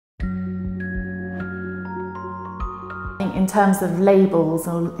In terms of labels,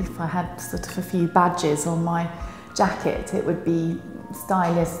 or if I had sort of a few badges on my jacket, it would be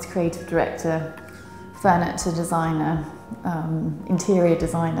stylist, creative director, furniture designer, interior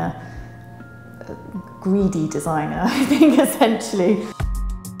designer, greedy designer, I think, essentially.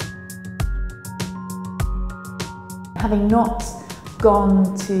 Having not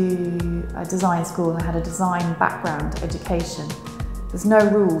gone to a design school and had a design background education, there's no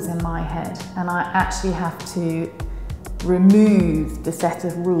rules in my head, and I actually have to remove the set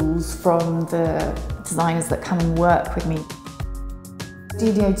of rules from the designers that come and work with me.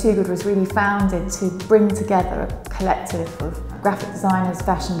 Studio Toogood was really founded to bring together a collective of graphic designers,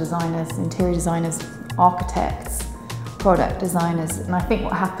 fashion designers, interior designers, architects, product designers, and I think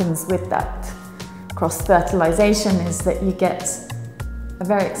what happens with that cross-fertilisation is that you get a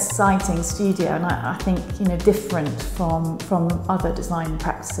very exciting studio, and I think, you know, different from other design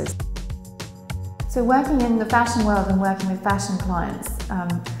practices. So working in the fashion world and working with fashion clients,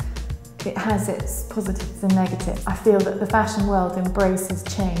 it has its positives and negatives. I feel that the fashion world embraces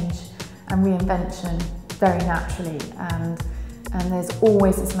change and reinvention very naturally, and there's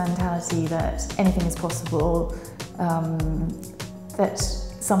always this mentality that anything is possible, that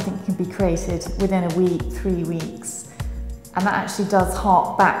something can be created within a week, 3 weeks. And that actually does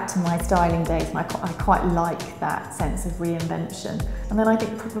hark back to my styling days, and I quite like that sense of reinvention. And then I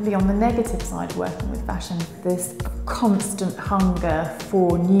think probably on the negative side of working with fashion, this constant hunger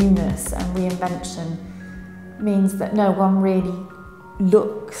for newness and reinvention means that no one really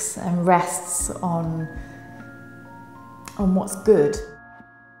looks and rests on what's good.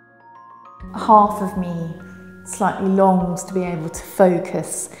 Half of me slightly longs to be able to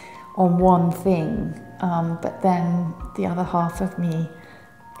focus on one thing, but then the other half of me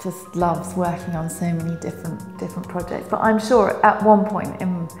just loves working on so many different projects. But I'm sure at one point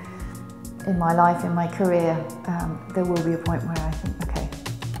in my life, in my career, there will be a point where I think, okay,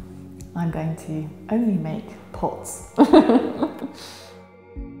 I'm going to only make pots.